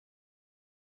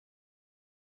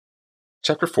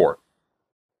Chapter 4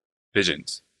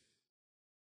 Visions.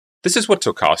 This is what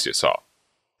Tokasia saw.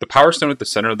 The power stone at the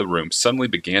center of the room suddenly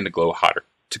began to glow hotter,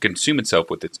 to consume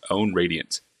itself with its own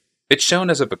radiance. It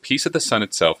shone as if a piece of the sun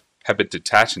itself had been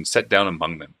detached and set down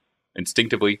among them.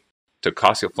 Instinctively,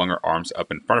 Tokasia flung her arms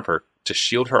up in front of her to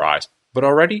shield her eyes, but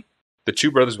already the two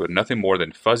brothers were nothing more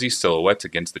than fuzzy silhouettes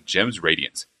against the gem's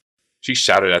radiance. She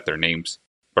shouted at their names,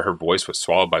 but her voice was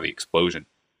swallowed by the explosion.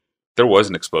 There was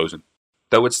an explosion,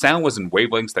 though its sound was in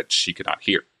wavelengths that she could not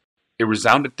hear. It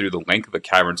resounded through the length of the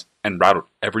caverns and rattled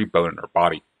every bone in her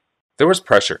body. There was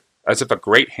pressure, as if a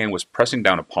great hand was pressing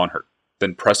down upon her,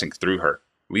 then pressing through her,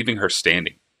 leaving her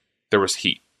standing. There was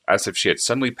heat, as if she had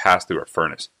suddenly passed through a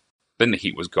furnace. Then the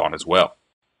heat was gone as well.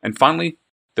 And finally,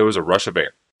 there was a rush of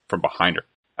air from behind her,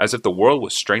 as if the world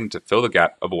was straining to fill the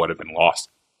gap of what had been lost.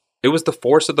 It was the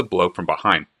force of the blow from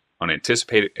behind,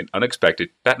 unanticipated and unexpected,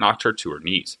 that knocked her to her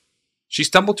knees. She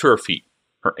stumbled to her feet,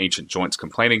 her ancient joints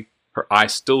complaining, her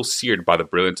eyes still seared by the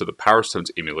brilliance of the Power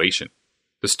Stone's emulation.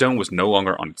 The stone was no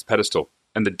longer on its pedestal,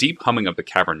 and the deep humming of the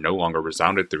cavern no longer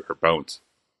resounded through her bones.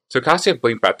 Tokasia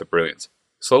blinked back the brilliance.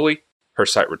 Slowly, her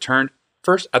sight returned,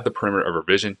 first at the perimeter of her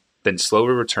vision, then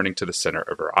slowly returning to the center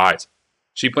of her eyes.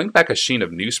 She blinked back a sheen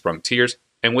of new-sprung tears,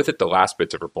 and with it the last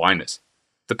bits of her blindness.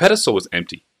 The pedestal was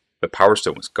empty. The Power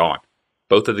Stone was gone.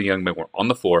 Both of the young men were on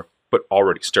the floor, but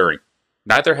already stirring.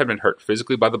 Neither had been hurt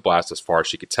physically by the blast as far as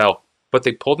she could tell, but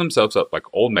they pulled themselves up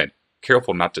like old men,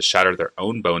 careful not to shatter their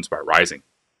own bones by rising.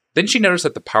 Then she noticed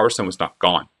that the Power Stone was not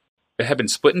gone. It had been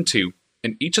split in two,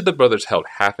 and each of the brothers held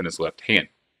half in his left hand.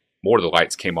 More of the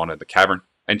lights came on in the cavern,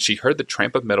 and she heard the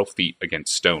tramp of metal feet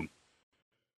against stone.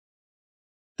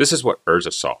 This is what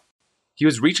Urza saw. He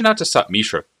was reaching out to stop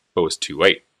Mishra, but was too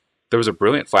late. There was a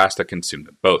brilliant flash that consumed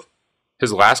them both.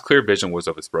 His last clear vision was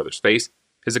of his brother's face,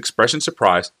 his expression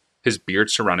surprised, his beard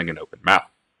surrounding an open mouth.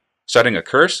 Shouting a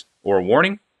curse or a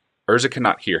warning, Urza could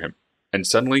not hear him, and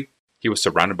suddenly he was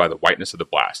surrounded by the whiteness of the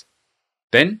blast.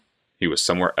 Then he was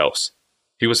somewhere else.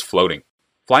 He was floating,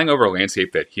 flying over a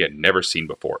landscape that he had never seen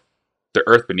before. The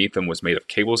earth beneath him was made of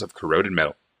cables of corroded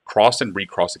metal, crossed and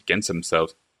recrossed against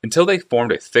themselves until they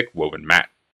formed a thick woven mat.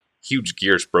 Huge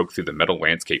gears broke through the metal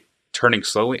landscape, turning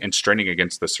slowly and straining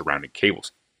against the surrounding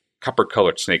cables.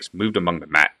 Copper-colored snakes moved among the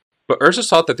mat, but Urza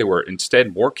saw that they were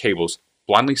instead more cables,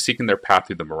 blindly seeking their path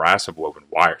through the morass of woven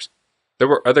wires. There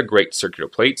were other great circular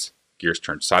plates, gears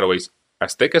turned sideways,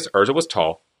 as thick as Urza was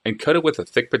tall, and coated with a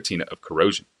thick patina of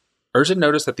corrosion. Urza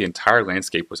noticed that the entire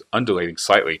landscape was undulating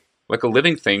slightly, like a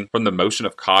living thing from the motion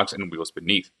of cogs and wheels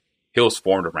beneath. Hills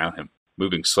formed around him,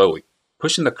 moving slowly,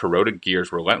 pushing the corroded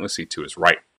gears relentlessly to his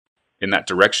right. In that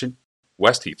direction,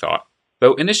 west, he thought.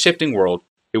 Though in a shifting world,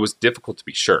 it was difficult to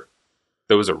be sure.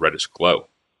 There was a reddish glow.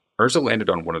 Urza landed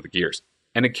on one of the gears,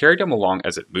 and it carried him along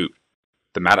as it moved.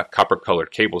 The mat of copper-colored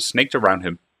cables snaked around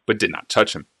him, but did not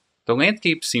touch him. The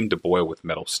landscape seemed to boil with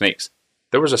metal snakes.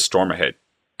 There was a storm ahead,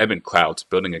 ebon clouds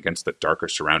building against the darker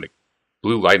surrounding.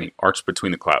 Blue lightning arched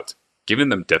between the clouds, giving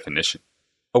them definition.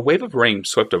 A wave of rain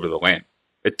swept over the land.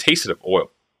 It tasted of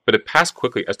oil, but it passed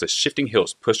quickly as the shifting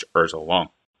hills pushed Urza along.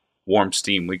 Warm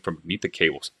steam leaked from beneath the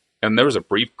cables, and there was a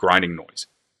brief grinding noise.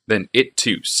 Then it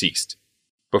too ceased.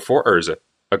 Before Urza,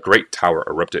 a great tower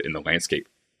erupted in the landscape,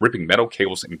 ripping metal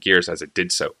cables and gears as it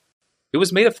did so. It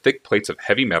was made of thick plates of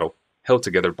heavy metal, held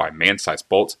together by man-sized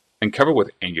bolts, and covered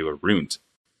with angular runes.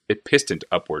 It pistoned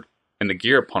upward, and the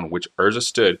gear upon which Urza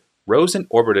stood rose and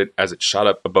orbited as it shot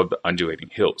up above the undulating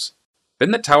hills.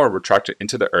 Then the tower retracted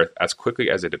into the earth as quickly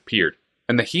as it appeared,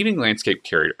 and the heaving landscape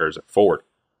carried Urza forward.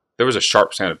 There was a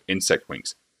sharp sound of insect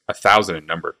wings, 1,000 in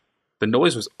number. The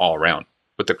noise was all around,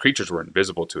 but the creatures were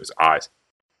invisible to his eyes.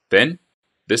 Then,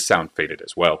 this sound faded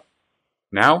as well.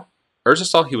 Now, Urza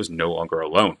saw he was no longer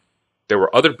alone. There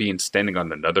were other beings standing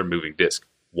on another moving disc,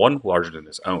 one larger than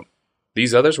his own.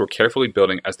 These others were carefully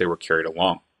building as they were carried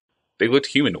along. They looked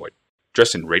humanoid,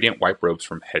 dressed in radiant white robes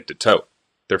from head to toe.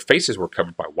 Their faces were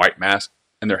covered by white masks,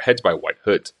 and their heads by white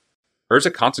hoods.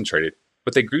 Urza concentrated,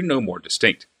 but they grew no more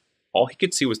distinct. All he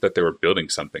could see was that they were building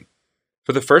something.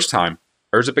 For the first time,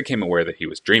 Urza became aware that he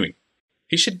was dreaming.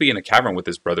 He should be in a cavern with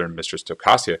his brother and Mistress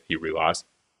Tokasia, he realized.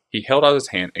 He held out his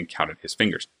hand and counted his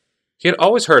fingers. He had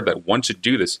always heard that one should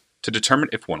do this to determine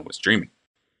if one was dreaming.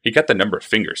 He got the number of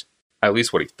fingers, at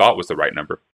least what he thought was the right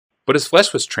number, but his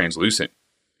flesh was translucent.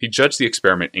 He judged the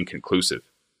experiment inconclusive.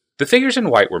 The figures in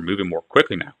white were moving more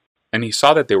quickly now, and he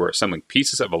saw that they were assembling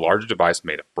pieces of a larger device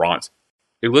made of bronze.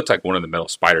 It looked like one of the metal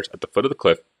spiders at the foot of the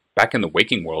cliff, back in the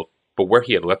waking world, but where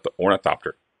he had left the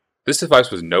ornithopter. This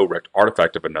device was no wrecked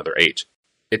artifact of another age.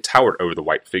 It towered over the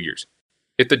white figures.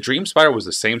 If the dream spider was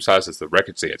the same size as the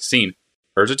wreckage they had seen,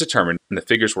 Urza determined, and the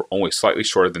figures were only slightly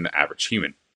shorter than the average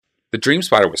human. The dream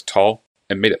spider was tall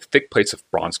and made of thick plates of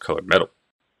bronze-colored metal.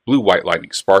 Blue-white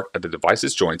lightning sparked at the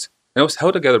device's joints, and it was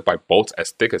held together by bolts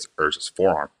as thick as Urza's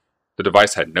forearm. The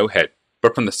device had no head,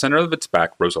 but from the center of its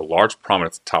back rose a large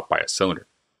prominence topped by a cylinder.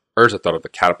 Urza thought of the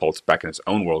catapults back in his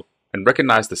own world and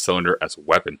recognized the cylinder as a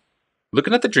weapon.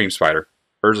 Looking at the dream spider,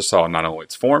 Urza saw not only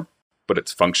its form, but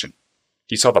its function.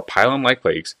 He saw the pylon-like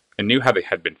legs and knew how they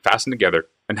had been fastened together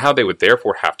and how they would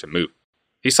therefore have to move.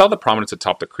 He saw the prominence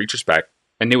atop the creature's back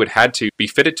and knew it had to be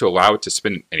fitted to allow it to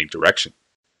spin in any direction.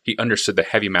 He understood the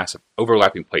heavy mass of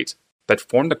overlapping plates that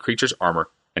formed the creature's armor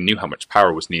and knew how much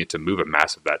power was needed to move a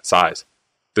mass of that size.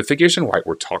 The figures in white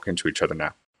were talking to each other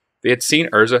now. They had seen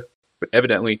Urza, but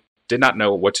evidently did not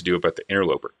know what to do about the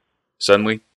interloper.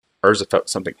 Suddenly, Urza felt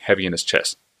something heavy in his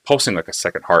chest, pulsing like a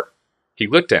second heart. He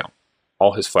looked down.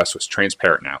 All his flesh was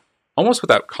transparent now, almost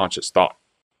without conscious thought.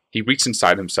 He reached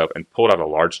inside himself and pulled out a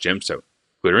large gemstone,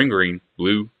 glittering green,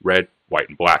 blue, red, white,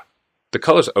 and black. The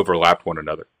colors overlapped one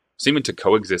another, seeming to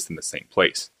coexist in the same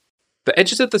place. The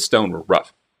edges of the stone were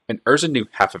rough, and Urza knew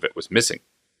half of it was missing.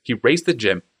 He raised the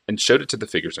gem and showed it to the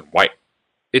figures in white.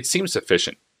 It seemed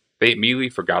sufficient. They immediately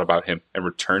forgot about him and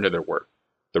returned to their work.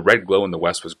 The red glow in the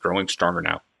west was growing stronger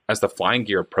now as the flying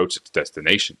gear approached its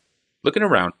destination. Looking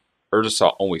around, Urza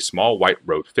saw only small white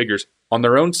robed figures on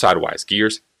their own sidewise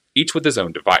gears, each with his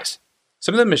own device.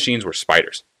 Some of the machines were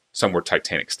spiders, some were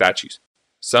titanic statues,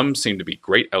 some seemed to be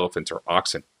great elephants or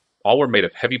oxen. All were made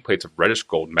of heavy plates of reddish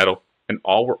gold metal, and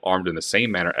all were armed in the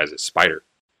same manner as his spider.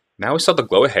 Now he saw the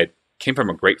glow ahead came from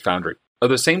a great foundry, of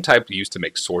the same type used to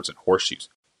make swords and horseshoes.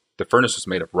 The furnace was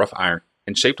made of rough iron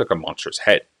and shaped like a monstrous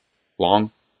head.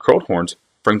 Long, curled horns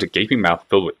framed a gaping mouth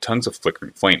filled with tongues of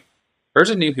flickering flame.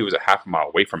 Urza knew he was a half a mile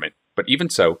away from it, but even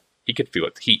so, he could feel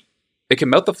its heat. It could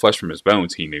melt the flesh from his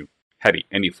bones, he knew, had he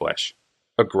any flesh.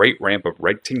 A great ramp of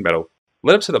red-tinged metal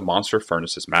led up to the monster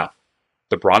furnace's mouth.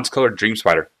 The bronze-colored dream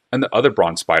spider and the other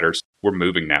bronze spiders were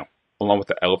moving now, along with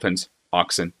the elephants,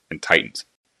 oxen, and titans.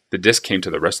 The disc came to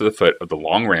the rest of the foot of the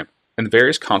long ramp, and the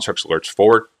various constructs lurched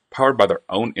forward, powered by their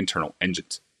own internal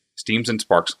engines. Steams and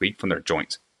sparks leaped from their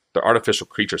joints. The artificial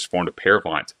creatures formed a pair of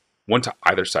lines, one to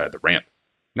either side of the ramp.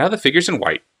 Now the figures in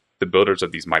white, the builders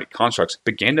of these mighty constructs,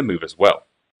 began to move as well.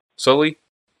 Slowly,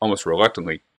 almost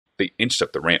reluctantly, they inched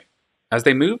up the ramp. As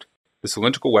they moved, the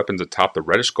cylindrical weapons atop the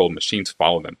reddish gold machines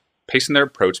followed them, pacing their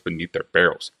approach beneath their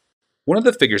barrels. One of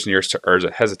the figures nearest to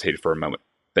Urza hesitated for a moment,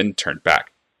 then turned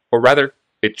back. Or rather,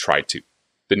 it tried to.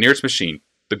 The nearest machine,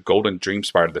 the golden dream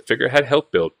spider the figure had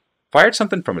helped build, fired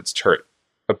something from its turret.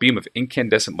 A beam of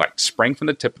incandescent light sprang from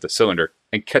the tip of the cylinder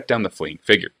and cut down the fleeing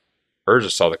figure.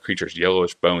 Urza saw the creature's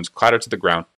yellowish bones clatter to the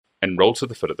ground and roll to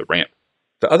the foot of the ramp.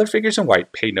 The other figures in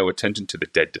white paid no attention to the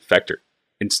dead defector.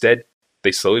 Instead,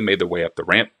 they slowly made their way up the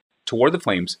ramp, toward the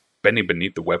flames, bending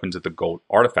beneath the weapons of the gold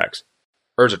artifacts.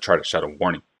 Urza tried to shout a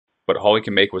warning, but all he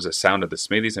could make was a sound of the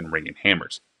smithies and ringing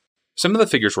hammers. Some of the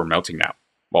figures were melting now,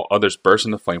 while others burst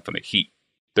into flame from the heat.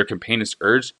 Their companions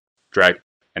urged, dragged,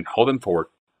 and hauled them forward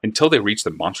until they reached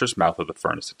the monstrous mouth of the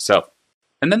furnace itself,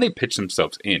 and then they pitched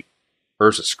themselves in.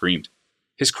 Urza screamed.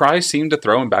 His cries seemed to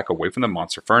throw him back away from the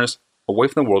monster furnace, away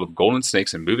from the world of golden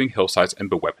snakes and moving hillsides and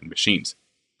beweaponed machines.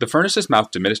 The furnace's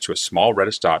mouth diminished to a small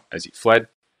reddish dot as he fled,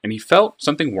 and he felt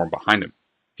something warm behind him.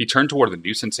 He turned toward the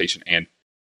new sensation and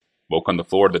woke on the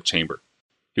floor of the chamber.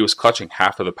 He was clutching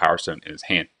half of the power stone in his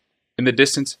hand. In the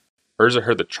distance, Urza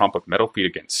heard the tromp of metal feet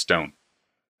against stone.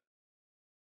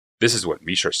 This is what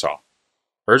Mishra saw.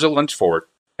 Urza lunged forward,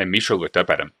 and Mishra looked up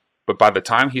at him, but by the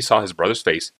time he saw his brother's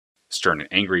face, stern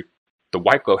and angry, the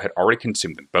white glow had already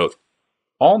consumed them both.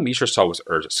 All Mishra saw was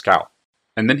Urza's scowl,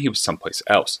 and then he was someplace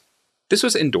else. This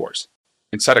was indoors,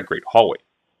 inside a great hallway.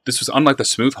 This was unlike the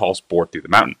smooth halls bored through the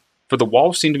mountain, for the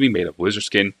walls seemed to be made of lizard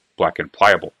skin, black and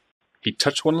pliable. He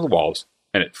touched one of the walls,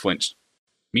 and it flinched.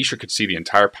 Mishra could see the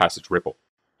entire passage ripple,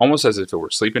 almost as if it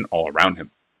were sleeping all around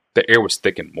him. The air was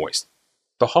thick and moist.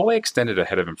 The hallway extended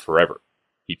ahead of him forever.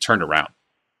 He turned around.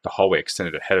 The hallway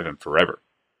extended ahead of him forever.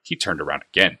 He turned around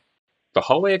again. The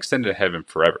hallway extended ahead of him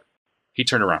forever. He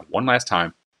turned around one last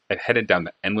time and headed down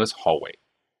the endless hallway.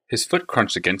 His foot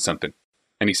crunched against something,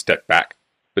 and he stepped back.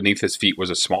 Beneath his feet was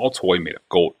a small toy made of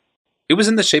gold. It was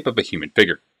in the shape of a human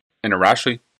figure, and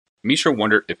irrationally, Mishra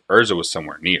wondered if Urza was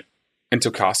somewhere near. And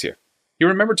Tokasia. He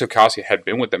remembered Tokasia had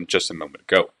been with them just a moment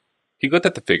ago. He looked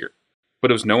at the figure,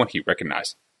 but it was no one he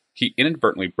recognized. He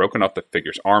inadvertently broken off the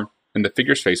figure's arm, and the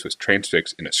figure's face was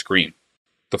transfixed in a scream.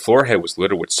 The floor ahead was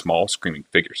littered with small, screaming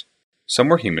figures. Some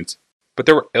were humans, but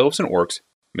there were elves and orcs,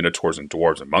 minotaurs and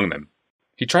dwarves among them.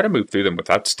 He tried to move through them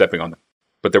without stepping on them,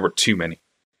 but there were too many.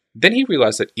 Then he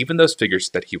realized that even those figures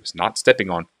that he was not stepping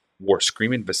on wore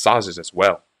screaming visages as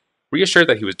well. Reassured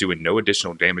that he was doing no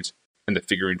additional damage, and the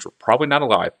figurines were probably not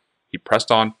alive, he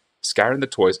pressed on, scattering the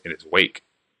toys in his wake.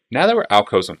 Now there were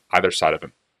alcoves on either side of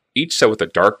him, each set with a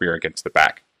dark mirror against the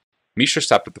back. Misha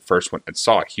stopped at the first one and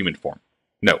saw a human form.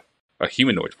 No, a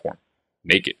humanoid form.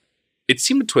 Naked. It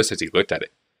seemed to twist as he looked at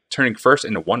it, turning first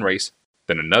into one race,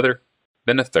 then another,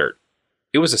 then a third.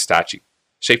 It was a statue,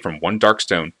 shaped from one dark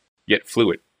stone, yet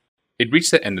fluid. It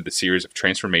reached the end of the series of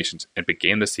transformations and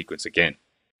began the sequence again.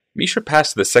 Misha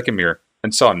passed to the second mirror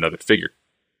and saw another figure.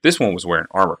 This one was wearing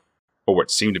armor, or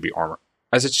what seemed to be armor.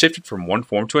 As it shifted from one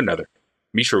form to another,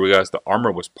 Misha realized the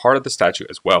armor was part of the statue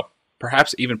as well,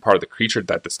 perhaps even part of the creature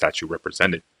that the statue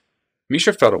represented.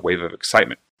 Misha felt a wave of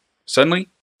excitement. Suddenly,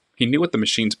 he knew what the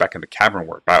machines back in the cavern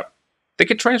were about. They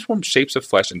could transform shapes of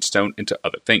flesh and stone into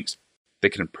other things. They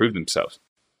could improve themselves.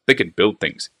 They could build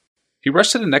things. He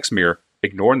rushed to the next mirror,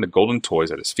 ignoring the golden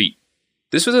toys at his feet.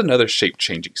 This was another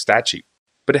shape-changing statue,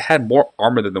 but it had more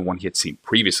armor than the one he had seen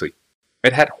previously.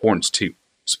 It had horns too,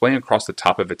 splaying across the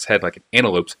top of its head like an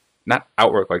antelope's, not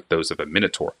outward like those of a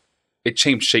minotaur. It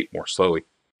changed shape more slowly,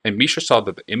 and Misha saw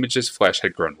that the image's flesh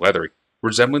had grown leathery,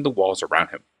 resembling the walls around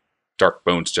him. Dark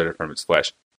bones jutted from its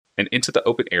flesh, and into the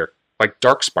open air like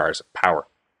dark spires of power.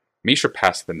 Misha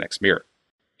passed to the next mirror.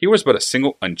 Here was but a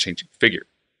single unchanging figure.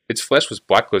 Its flesh was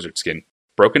black lizard skin,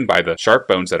 broken by the sharp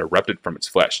bones that erupted from its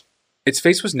flesh. Its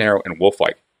face was narrow and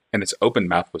wolf-like, and its open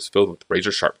mouth was filled with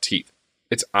razor-sharp teeth.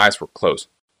 Its eyes were closed,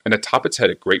 and atop its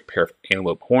head a great pair of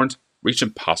antelope horns reached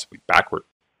impossibly backward.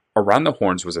 Around the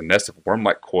horns was a nest of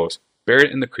worm-like coils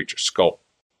buried in the creature's skull.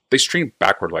 They streamed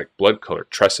backward like blood-colored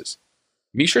tresses.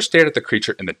 Misha stared at the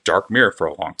creature in the dark mirror for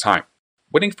a long time,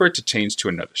 waiting for it to change to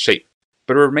another shape,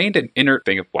 but it remained an inert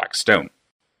thing of black stone.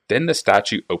 Then the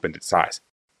statue opened its eyes,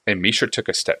 and Misha took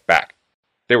a step back.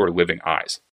 They were living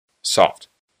eyes. Soft,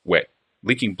 wet,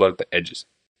 leaking blood at the edges.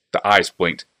 The eyes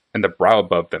blinked, and the brow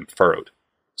above them furrowed.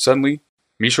 Suddenly,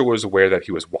 Misha was aware that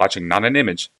he was watching not an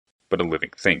image, but a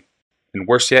living thing. And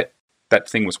worse yet, that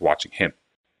thing was watching him.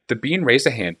 The being raised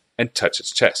a hand and touched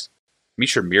his chest.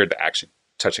 Misha mirrored the action,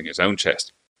 touching his own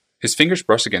chest. His fingers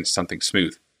brushed against something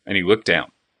smooth, and he looked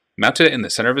down. Mounted in the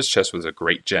center of his chest was a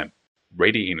great gem,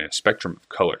 radiating in a spectrum of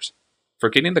colors.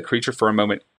 Forgetting the creature for a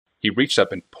moment, he reached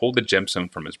up and pulled the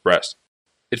gemstone from his breast.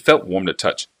 It felt warm to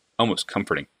touch, almost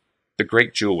comforting. The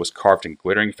great jewel was carved in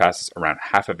glittering facets around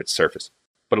half of its surface,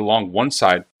 but along one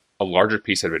side, a larger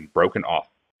piece had been broken off,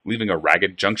 leaving a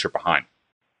ragged juncture behind.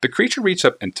 The creature reached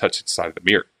up and touched its side of the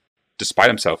mirror. Despite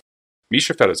himself,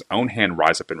 Misha felt his own hand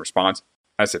rise up in response,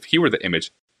 as if he were the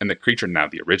image and the creature now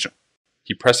the original.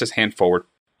 He pressed his hand forward,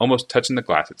 almost touching the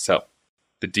glass itself.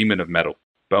 The demon of metal,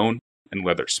 bone, and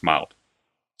leather smiled.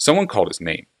 Someone called his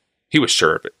name. He was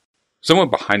sure of it. Someone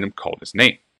behind him called his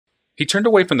name. He turned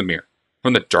away from the mirror,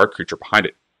 from the dark creature behind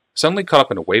it, suddenly caught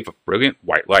up in a wave of brilliant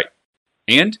white light,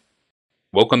 and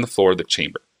woke on the floor of the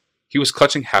chamber. He was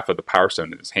clutching half of the power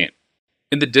stone in his hand.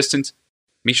 In the distance,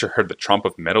 Misha heard the tromp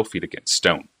of metal feet against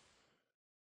stone.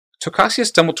 Tokasia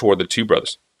stumbled toward the two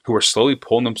brothers, who were slowly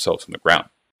pulling themselves from the ground.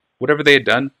 Whatever they had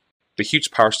done, the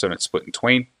huge power stone had split in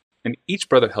twain, and each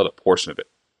brother held a portion of it.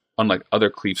 Unlike other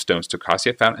cleave stones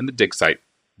Tokasia found in the dig site,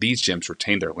 these gems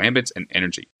retained their lambents and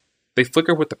energy. They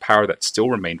flickered with the power that still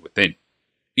remained within.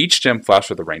 Each gem flashed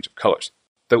with a range of colors,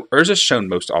 though Urza's shone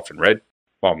most often red,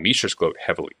 while Misha's glowed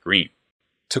heavily green.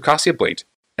 Tokasia blinked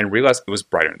and realized it was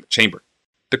brighter in the chamber.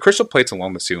 The crystal plates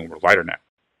along the ceiling were lighter now,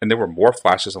 and there were more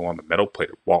flashes along the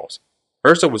metal-plated walls.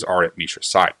 Urza was already at Misha's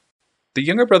side. The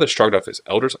younger brother shrugged off his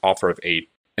elder's offer of aid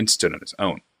and stood on his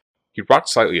own. He rocked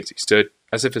slightly as he stood,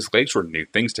 as if his legs were new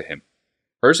things to him.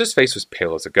 Urza's face was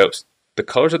pale as a ghost, the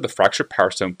colors of the fractured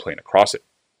power stone playing across it.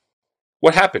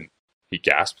 "What happened?" he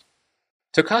gasped.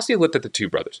 Tokasia looked at the two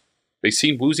brothers. They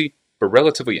seemed woozy, but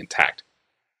relatively intact.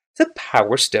 "The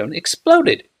power stone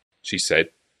exploded," she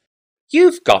said.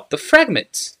 "You've got the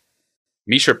fragments."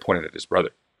 Misha pointed at his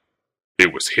brother.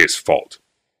 "It was his fault."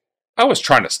 "I was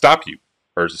trying to stop you,"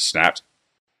 Urza snapped.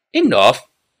 "Enough,"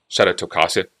 shouted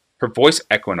Tokasia, her voice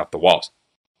echoing off the walls.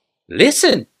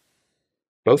 "Listen."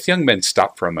 Both young men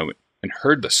stopped for a moment and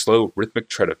heard the slow, rhythmic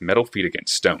tread of metal feet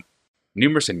against stone.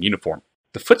 Numerous in uniform,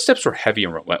 the footsteps were heavy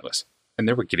and relentless, and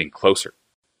they were getting closer.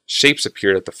 Shapes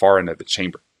appeared at the far end of the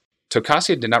chamber.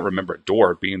 Tokasia did not remember a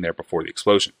door being there before the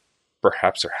explosion.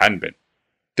 Perhaps there hadn't been.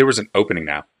 There was an opening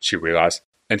now, she realized,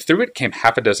 and through it came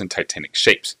half a dozen titanic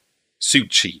shapes.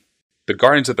 Su-Chi, the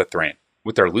guardians of the Thran,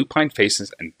 with their lupine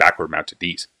faces and backward-mounted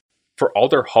knees. For all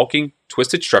their hulking,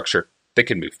 twisted structure, they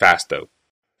could move fast, though.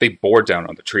 They bore down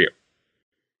on the trio.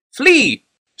 "Flee!"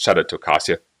 shouted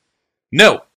Tokasia.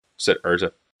 "No!" said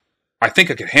Urza. "I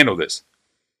think I can handle this."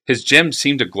 His gems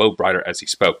seemed to glow brighter as he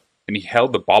spoke, and he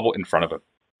held the bauble in front of him.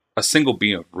 A single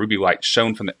beam of ruby light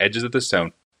shone from the edges of the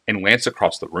stone and lanced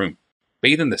across the room,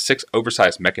 bathing the 6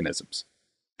 oversized mechanisms.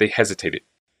 They hesitated,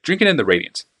 drinking in the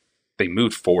radiance. They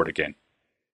moved forward again.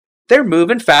 "They're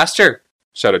moving faster,"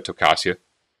 shouted Tokasia.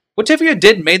 "Whatever you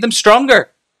did made them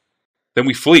stronger." "Then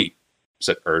we flee,"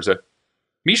 said Urza.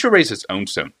 Misha raised his own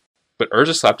stone, but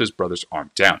Urza slapped his brother's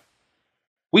arm down.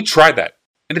 "We tried that,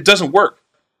 and it doesn't work.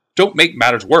 Don't make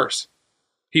matters worse."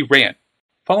 He ran,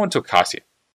 following Tokasia.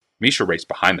 Misha raced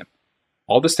behind them.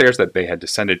 All the stairs that they had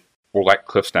descended were like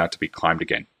cliffs now to be climbed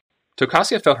again.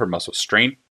 Tokasia felt her muscles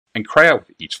strain and cry out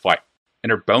with each flight,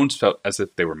 and her bones felt as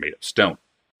if they were made of stone.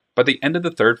 By the end of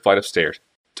the 3rd flight of stairs,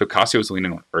 Tokasia was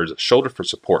leaning on Urza's shoulder for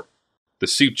support. The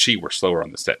Su-Chi were slower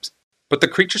on the steps, but the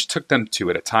creatures took them 2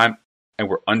 at a time and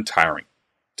were untiring.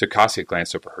 Tokasia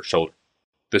glanced over her shoulder.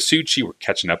 The Su-Chi were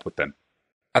catching up with them.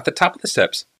 At the top of the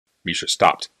steps, Misha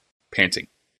stopped, panting.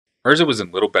 Urza was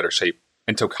in little better shape,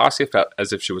 and Tokasia felt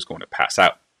as if she was going to pass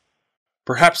out.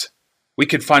 "Perhaps we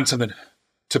can find something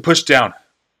to push down.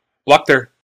 Block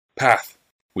their path,"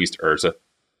 wheezed Urza.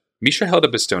 Misha held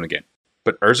up his stone again,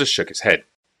 but Urza shook his head,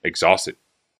 exhausted.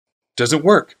 "Doesn't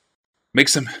work.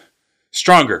 Makes them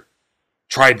stronger.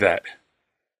 Tried that."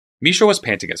 Misha was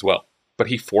panting as well, but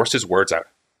he forced his words out.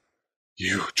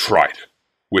 "You tried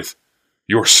with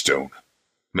your stone.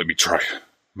 Let me try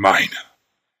mine."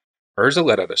 Urza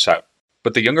let out a shout,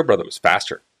 but the younger brother was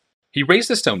faster. He raised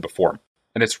the stone before him,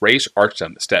 and its rays arched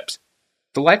down the steps.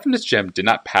 The light from this gem did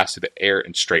not pass through the air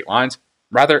in straight lines,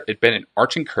 rather it bent in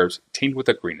arching curves tinged with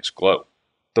a greenish glow.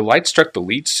 The light struck the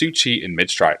lead Su-Chi in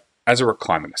mid-stride as it were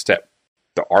climbing a step.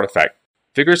 The artifact,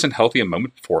 vigorous and healthy a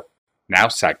moment before, now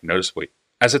sagged noticeably,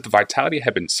 as if the vitality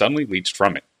had been suddenly leached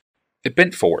from it. It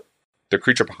bent forward. The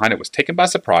creature behind it was taken by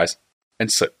surprise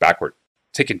and slipped backward,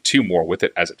 taking 2 more with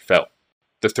it as it fell.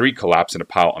 The 3 collapsed in a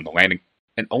pile on the landing,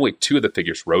 and only 2 of the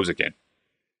figures rose again.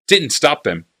 "Didn't stop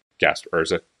them," gasped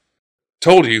Urza.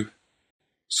 "Told you."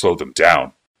 "Slow them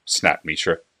down," snapped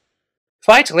Misha.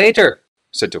 "Fight later,"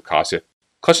 said Tokasia,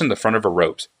 clutching the front of her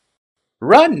robes.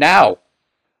 "Run now."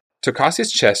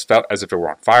 Tokasia's chest felt as if it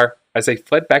were on fire as they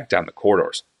fled back down the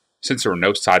corridors. Since there were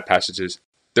no side passages,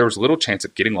 there was little chance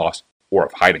of getting lost or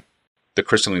of hiding. The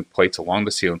crystalline plates along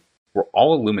the ceiling were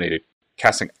all illuminated,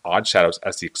 casting odd shadows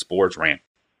as the explorers ran.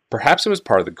 Perhaps it was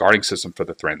part of the guarding system for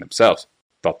the Thran themselves,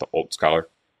 thought the old scholar.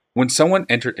 When someone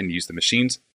entered and used the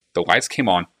machines, the lights came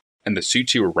on, and the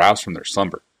Su-Chi were roused from their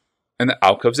slumber. In the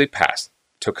alcoves they passed,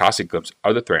 Tokasia glimpsed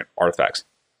other Thran artifacts.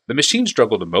 The machines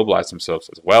struggled to mobilize themselves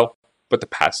as well, but the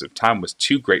passage of time was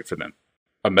too great for them.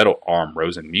 A metal arm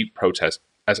rose in mute protest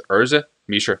as Urza,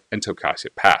 Misha, and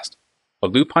Tokasia passed. A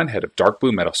lupine head of dark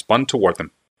blue metal spun toward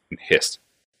them and hissed.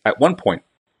 At one point,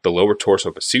 the lower torso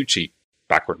of a Su-Chi,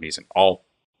 backward knees and all,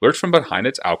 lurched from behind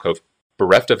its alcove,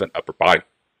 bereft of an upper body.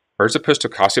 Urza pushed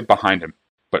Tokasia behind him,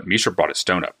 but Misha brought his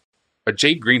stone up. A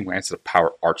jade-green lance of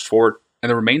power arched forward, and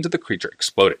the remains of the creature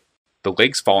exploded, the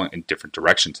legs falling in different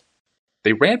directions.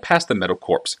 They ran past the metal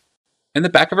corpse. In the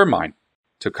back of her mind,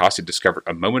 Tokasia discovered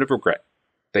a moment of regret.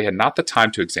 They had not the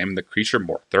time to examine the creature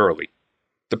more thoroughly.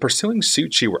 The pursuing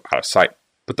Su-Chi were out of sight,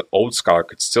 but the old scholar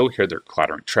could still hear their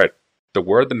clattering tread, the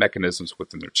whir of the mechanisms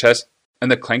within their chest, and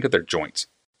the clank of their joints.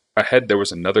 Ahead there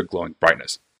was another glowing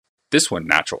brightness, this one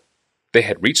natural. They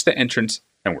had reached the entrance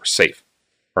and were safe.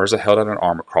 Urza held out an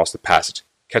arm across the passage,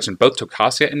 catching both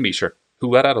Tokasia and Misha, who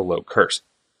let out a low curse.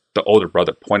 The older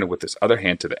brother pointed with his other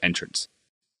hand to the entrance.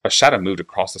 A shadow moved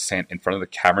across the sand in front of the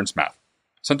cavern's mouth.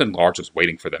 Something large was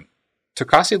waiting for them.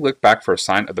 Tokasia looked back for a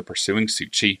sign of the pursuing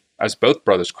Su-Chi as both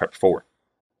brothers crept forward.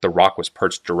 The rock was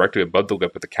perched directly above the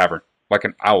lip of the cavern, like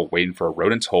an owl waiting for a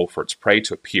rodent's hole for its prey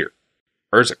to appear.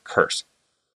 Urza cursed.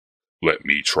 "Let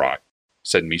me try,"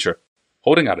 said Misha,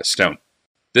 holding out a stone.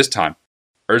 This time,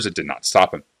 Urza did not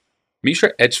stop him.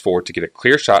 Misha edged forward to get a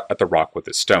clear shot at the rock with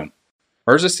his stone.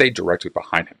 Urza stayed directly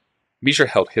behind him. Misha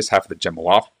held his half of the gem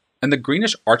aloft, and the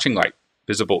greenish arching light,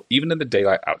 visible even in the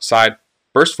daylight outside,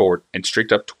 burst forward and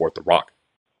streaked up toward the rock.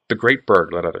 The great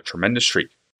bird let out a tremendous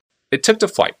shriek. It took to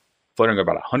flight, fluttering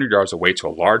about 100 yards away to a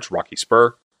large rocky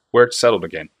spur, where it settled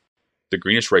again. The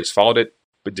greenish rays followed it,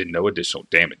 but did no additional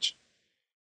damage.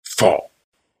 "Fall!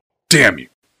 Damn you!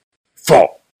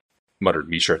 Fall!" muttered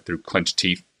Misha through clenched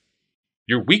teeth.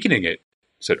 "You're weakening it,"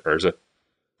 said Urza,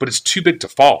 "but it's too big to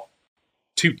fall.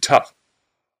 Too tough."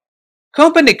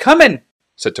 "Company coming,"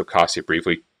 said Tokasia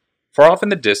briefly. Far off in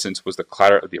the distance was the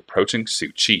clatter of the approaching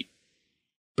Su-Chi.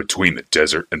 "Between the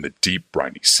desert and the deep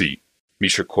briny sea,"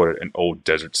 Misha quoted an old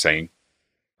desert saying.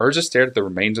 Urza stared at the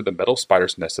remains of the metal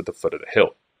spider's nest at the foot of the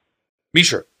hill.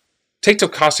 "Misha, take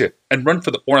Tokasia and run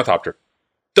for the ornithopter.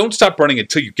 Don't stop running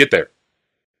until you get there."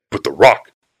 "But the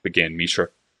rock," began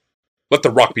Misha. Let the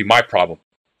rock be my problem,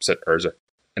 said Urza,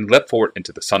 and leapt forward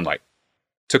into the sunlight.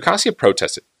 Tokasia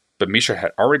protested, but Mishra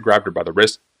had already grabbed her by the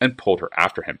wrist and pulled her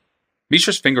after him.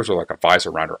 Mishra's fingers were like a vise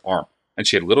around her arm, and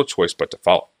she had little choice but to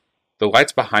follow. The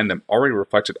lights behind them already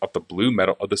reflected off the blue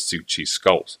metal of the Su-Chi's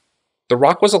skulls. The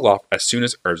rock was aloft as soon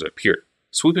as Urza appeared,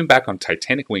 swooping back on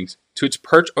titanic wings to its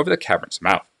perch over the cavern's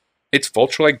mouth. Its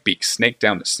vulture-like beak snaked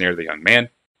down to snare the young man,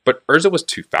 but Urza was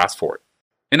too fast for it.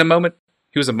 In a moment,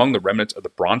 he was among the remnants of the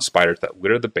bronze spiders that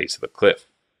littered the base of the cliff.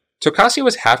 Tokasia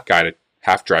was half-guided,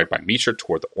 half-dragged by Mishra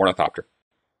toward the ornithopter.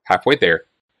 Halfway there,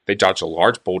 they dodged a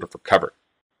large boulder for cover.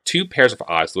 2 pairs of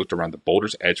eyes looked around the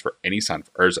boulder's edge for any sign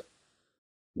of Urza.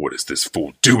 "What is this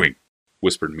fool doing?"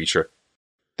 whispered Mishra.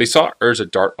 They saw Urza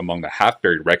dart among the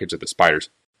half-buried wreckage of the spiders,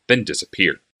 then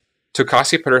disappeared.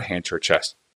 Tokasia put her hand to her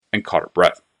chest and caught her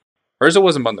breath. Urza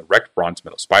was among the wrecked bronze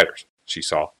metal spiders, she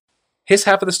saw. His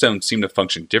half of the stone seemed to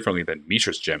function differently than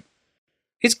Mishra's gem.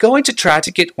 He's going to try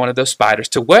to get one of those spiders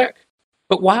to work.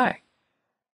 But why?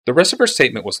 The rest of her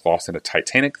statement was lost in a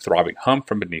titanic throbbing hum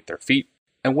from beneath their feet,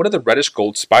 and one of the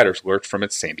reddish-gold spiders lurched from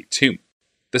its sandy tomb.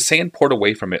 The sand poured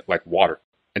away from it like water,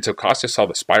 and Tokasia saw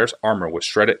the spider's armor was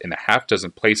shredded in a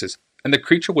half-dozen places, and the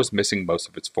creature was missing most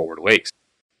of its forward legs.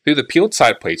 Through the peeled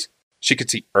side plates, she could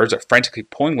see Urza frantically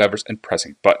pulling levers and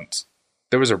pressing buttons.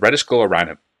 There was a reddish glow around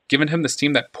him, giving him the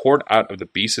steam that poured out of the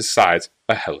beast's sides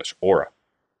a hellish aura.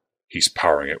 "He's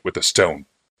powering it with a stone,"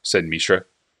 said Mishra.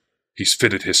 "He's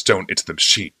fitted his stone into the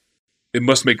machine. It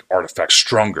must make artifacts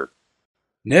stronger."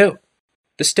 "No,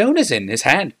 the stone is in his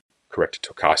hand," corrected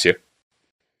Tokasia.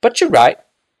 "But you're right.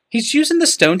 He's using the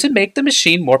stone to make the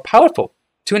machine more powerful,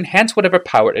 to enhance whatever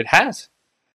power it has."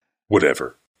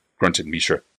 "Whatever," grunted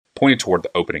Mishra, pointing toward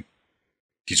the opening.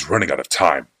 "He's running out of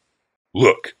time.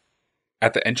 Look!"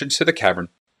 At the entrance to the cavern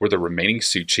were the remaining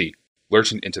Su-Chi,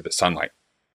 lurching into the sunlight.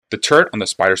 The turret on the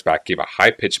spider's back gave a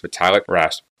high-pitched metallic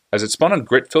rasp as it spun on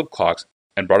grit-filled clogs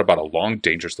and brought about a long,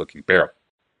 dangerous-looking barrel.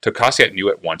 Tokasia knew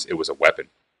at once it was a weapon.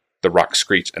 The rock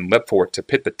screeched and leapt forward to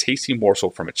pick the tasty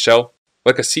morsel from its shell,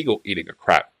 like a seagull eating a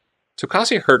crab.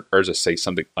 Tokasia heard Urza say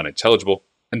something unintelligible,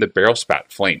 and the barrel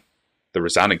spat flame. The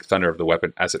resounding thunder of the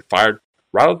weapon as it fired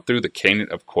rattled through the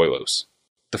canyon of Koilos.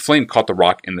 The flame caught the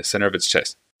rock in the center of its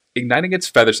chest, igniting its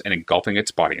feathers and engulfing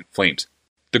its body in flames.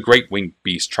 The great winged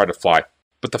beast tried to fly,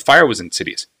 but the fire was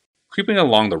insidious, creeping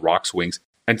along the rock's wings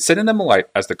and setting them alight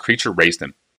as the creature raised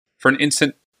them. For an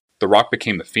instant, the rock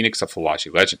became the phoenix of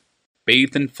Falaji legend,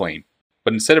 bathed in flame,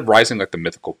 but instead of rising like the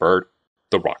mythical bird,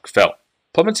 the rock fell,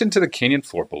 plummeting to the canyon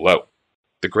floor below.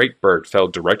 The great bird fell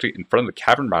directly in front of the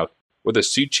cavern mouth where the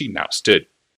Su-Chi now stood.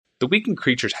 The weakened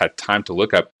creatures had time to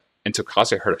look up, and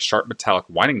Tokasia heard a sharp metallic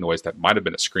whining noise that might have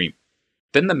been a scream.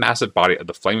 Then the massive body of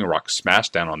the flaming rock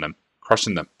smashed down on them,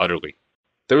 crushing them utterly.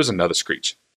 There was another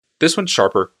screech, this one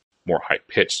sharper, more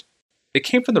high-pitched. It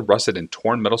came from the rusted and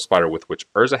torn metal spider with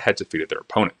which Urza had defeated their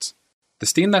opponents. The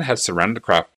steam that had surrounded the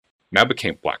craft now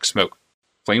became black smoke.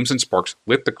 Flames and sparks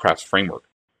lit the craft's framework.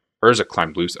 Urza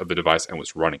climbed loose of the device and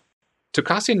was running.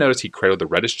 Tokasia noticed he cradled the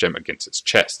reddish gem against its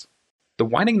chest. The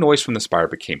whining noise from the spire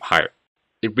became higher.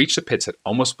 It reached the pits that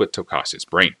almost split Tokasia's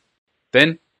brain.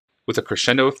 Then, with a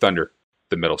crescendo of thunder,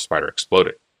 the metal spider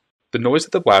exploded. The noise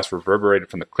of the blast reverberated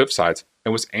from the cliff sides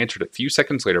and was answered a few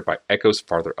seconds later by echoes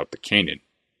farther up the canyon.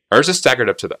 Urza staggered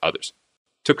up to the others.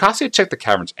 Tokasia checked the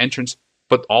cavern's entrance,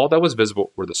 but all that was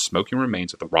visible were the smoking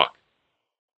remains of the rock.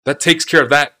 "That takes care of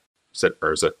that," said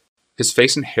Urza. His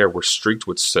face and hair were streaked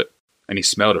with soot, and he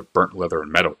smelled of burnt leather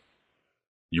and metal.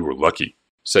 "You were lucky,"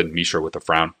 said Mishra with a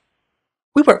frown.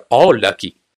 "We were all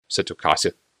lucky," said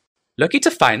Tokasia. "Lucky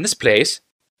to find this place.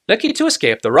 Lucky to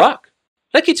escape the rock.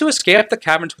 Lucky to escape the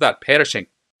caverns without perishing.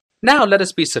 Now let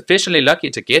us be sufficiently lucky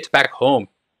to get back home."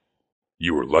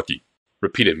 "You were lucky,"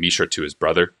 repeated Mishra to his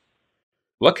brother.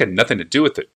 "Luck had nothing to do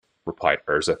with it," replied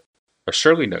Urza, a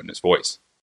surly note in his voice.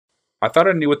 "I thought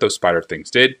I knew what those spider things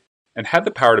did, and had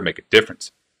the power to make a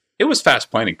difference. It was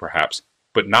fast planning, perhaps,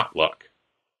 but not luck."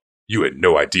 "You had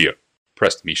no idea,"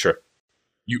 pressed Mishra.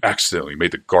 "You accidentally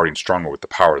made the guardian stronger with the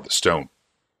power of the stone."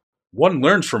 "One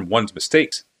learns from one's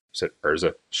mistakes," said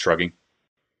Urza, shrugging.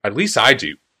 "At least I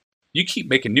do. You keep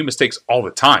making new mistakes all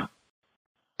the time."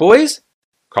 "Boys,"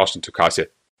 cautioned Tokasia,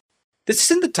 "this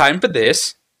isn't the time for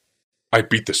this." "I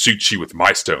beat the Su-Chi with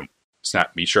my stone,"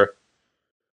 snapped Mishra.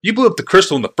 "You blew up the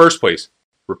crystal in the first place,"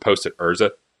 riposted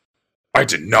Urza. I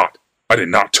did not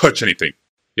touch anything,"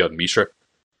 yelled Mishra.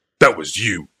 "That was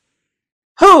you."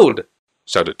 "Hold!"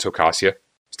 shouted Tokasia,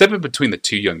 stepping between the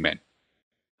two young men.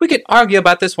 "We can argue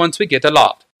about this once we get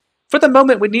aloft. For the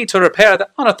moment we need to repair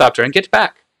the Ornithopter and get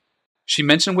back." She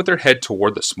mentioned with her head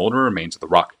toward the smoldering remains of the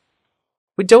rock.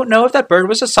 "We don't know if that bird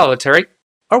was a solitary,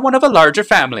 or one of a larger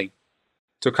family."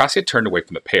 Tokasia turned away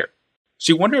from the pair.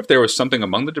 She wondered if there was something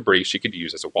among the debris she could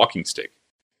use as a walking stick.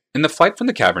 In the flight from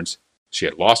the caverns, she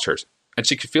had lost hers, and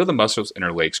she could feel the muscles in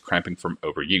her legs cramping from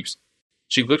overuse.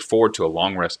 She looked forward to a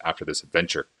long rest after this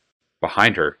adventure.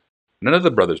 Behind her, none of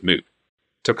the brothers moved.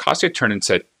 Tokasia turned and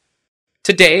said,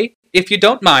 "Today, if you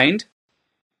don't mind."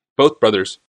 Both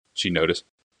brothers, she noticed,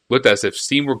 looked as if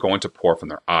steam were going to pour from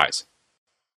their eyes.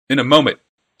 "In a moment,"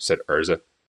 said Urza.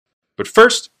 "But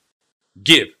first,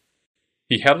 give."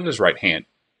 He held out his right hand.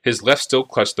 His left still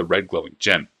clutched the red glowing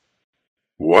gem.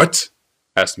 "What?"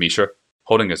 asked Mishra,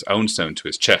 holding his own stone to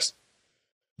his chest.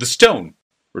 "The stone,"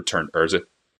 returned Urza.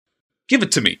 "Give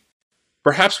it to me.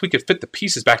 Perhaps we could fit the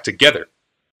pieces back together."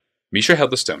 Mishra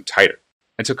held the stone tighter,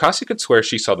 and Tokasia could swear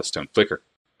she saw the stone flicker,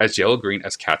 as yellow-green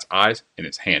as Cat's eyes, in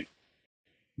his hand.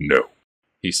 "No,"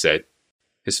 he said.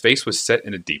 His face was set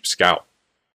in a deep scowl.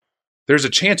 "There's a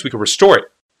chance we could restore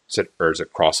it," said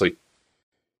Urza crossly.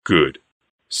 "Good,"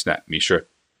 snapped Mishra.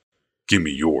 "Give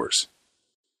me yours."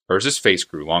 Urza's face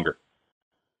grew longer.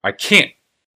 "I can't.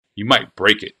 You might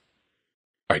break it."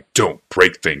 "I don't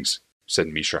break things," said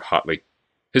Mishra hotly.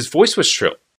 His voice was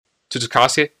shrill. To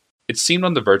Tokasia, it seemed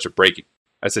on the verge of breaking,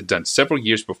 as it had done several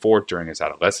years before during his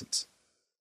adolescence.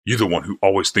 "You're the one who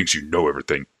always thinks you know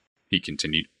everything," he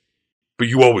continued. "But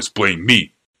you always blame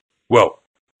me. Well,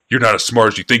 you're not as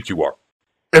smart as you think you are.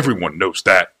 Everyone knows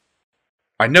that."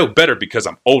 "I know better because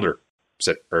I'm older,"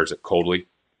 said Urza coldly.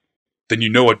 "Then you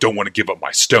know I don't want to give up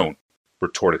my stone,"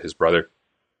 retorted his brother.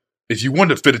 "If you want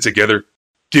to fit it together,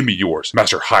 give me yours,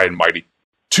 Master High and Mighty.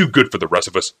 Too good for the rest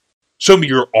of us. Show me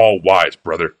you're all-wise,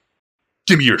 brother.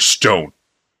 Give me your stone."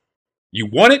 "You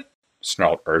want it?"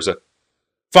 snarled Urza.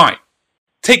 "Fine.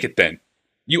 Take it then.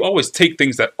 You always take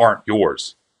things that aren't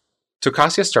yours."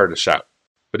 Tokasia started to shout,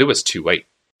 but it was too late.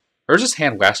 Urza's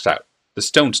hand lashed out, the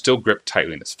stone still gripped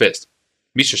tightly in his fist.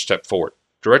 Mishra stepped forward,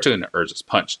 directly into Urza's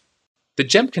punch. The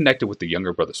gem connected with the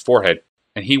younger brother's forehead,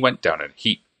 and he went down in a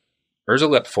heap. Urza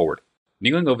leapt forward,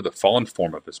 kneeling over the fallen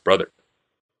form of his brother.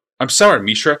 "I'm sorry,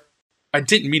 Mishra. I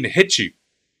didn't mean to hit you."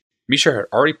 Mishra had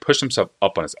already pushed himself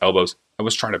up on his elbows and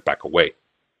was trying to back away.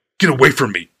 "Get away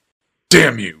from me!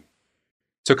 Damn you!"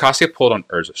 Tokasia pulled on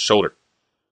Urza's shoulder.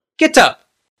 "Get up!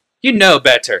 You know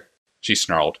better," she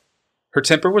snarled. Her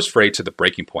temper was frayed to the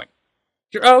breaking point.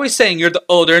 "You're always saying you're the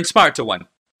older and smarter one,"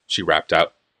 she rapped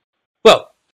out.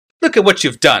 "Well, look at what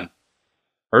you've done."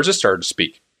 Urza started to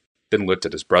speak, then looked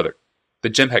at his brother. The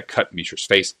gem had cut Mishra's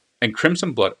face, and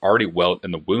crimson blood already welled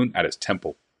in the wound at his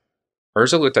temple.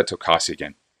 Urza looked at Tokasia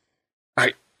again.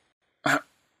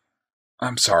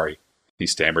 I'm sorry," he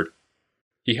stammered.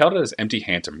 He held out his empty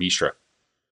hand to Mishra.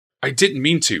 "I didn't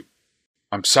mean to.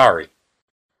 I'm sorry."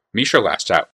 Mishra lashed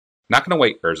out, knocking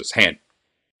away Urza's hand.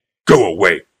 "Go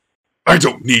away! I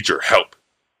don't need your help!"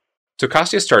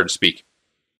 Tokasia started to speak.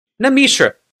 "Now,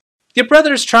 Mishra, your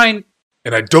brother is trying—"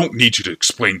 "And I don't need you to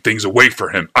explain things away for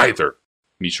him either,"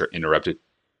 Mishra interrupted.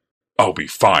 "I'll be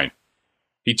fine."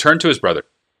 He turned to his brother.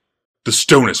 "The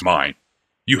stone is mine.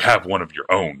 You have one of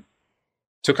your own."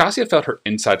 Tokasia felt her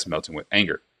insides melting with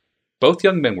anger. Both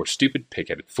young men were stupid,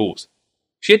 pig-headed fools.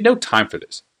 She had no time for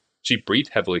this. She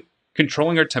breathed heavily,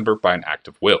 controlling her temper by an act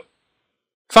of will.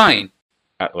 "Fine,"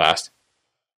 at last.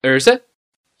 "Urza,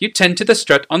 you tend to the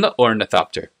strut on the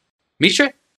ornithopter.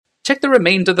 Mishra, check the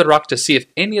remains of the rock to see if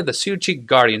any of the Suchi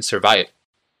guardians survive.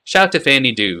 Shout if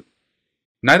any do."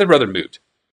 Neither brother moved,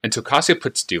 and Tokasia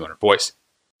put steel in her voice.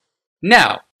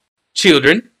 "Now,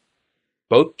 children."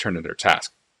 Both turned to their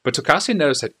task, but Tokasia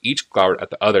noticed that each glowered at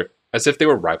the other as if they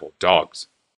were rival dogs.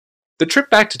 The trip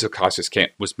back to Tokasia's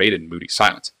camp was made in moody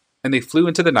silence, and they flew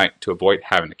into the night to avoid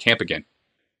having to camp again.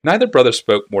 Neither brother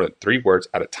spoke more than 3 words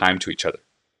at a time to each other.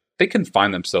 They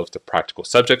confined themselves to practical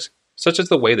subjects, such as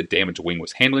the way the damaged wing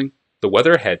was handling, the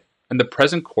weather ahead, and the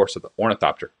present course of the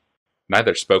ornithopter.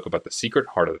 Neither spoke about the secret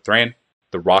heart of the Thran,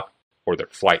 the rock, or their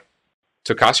flight.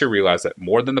 Tokasia realized that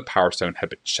more than the Power Stone had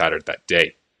been shattered that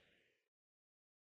day.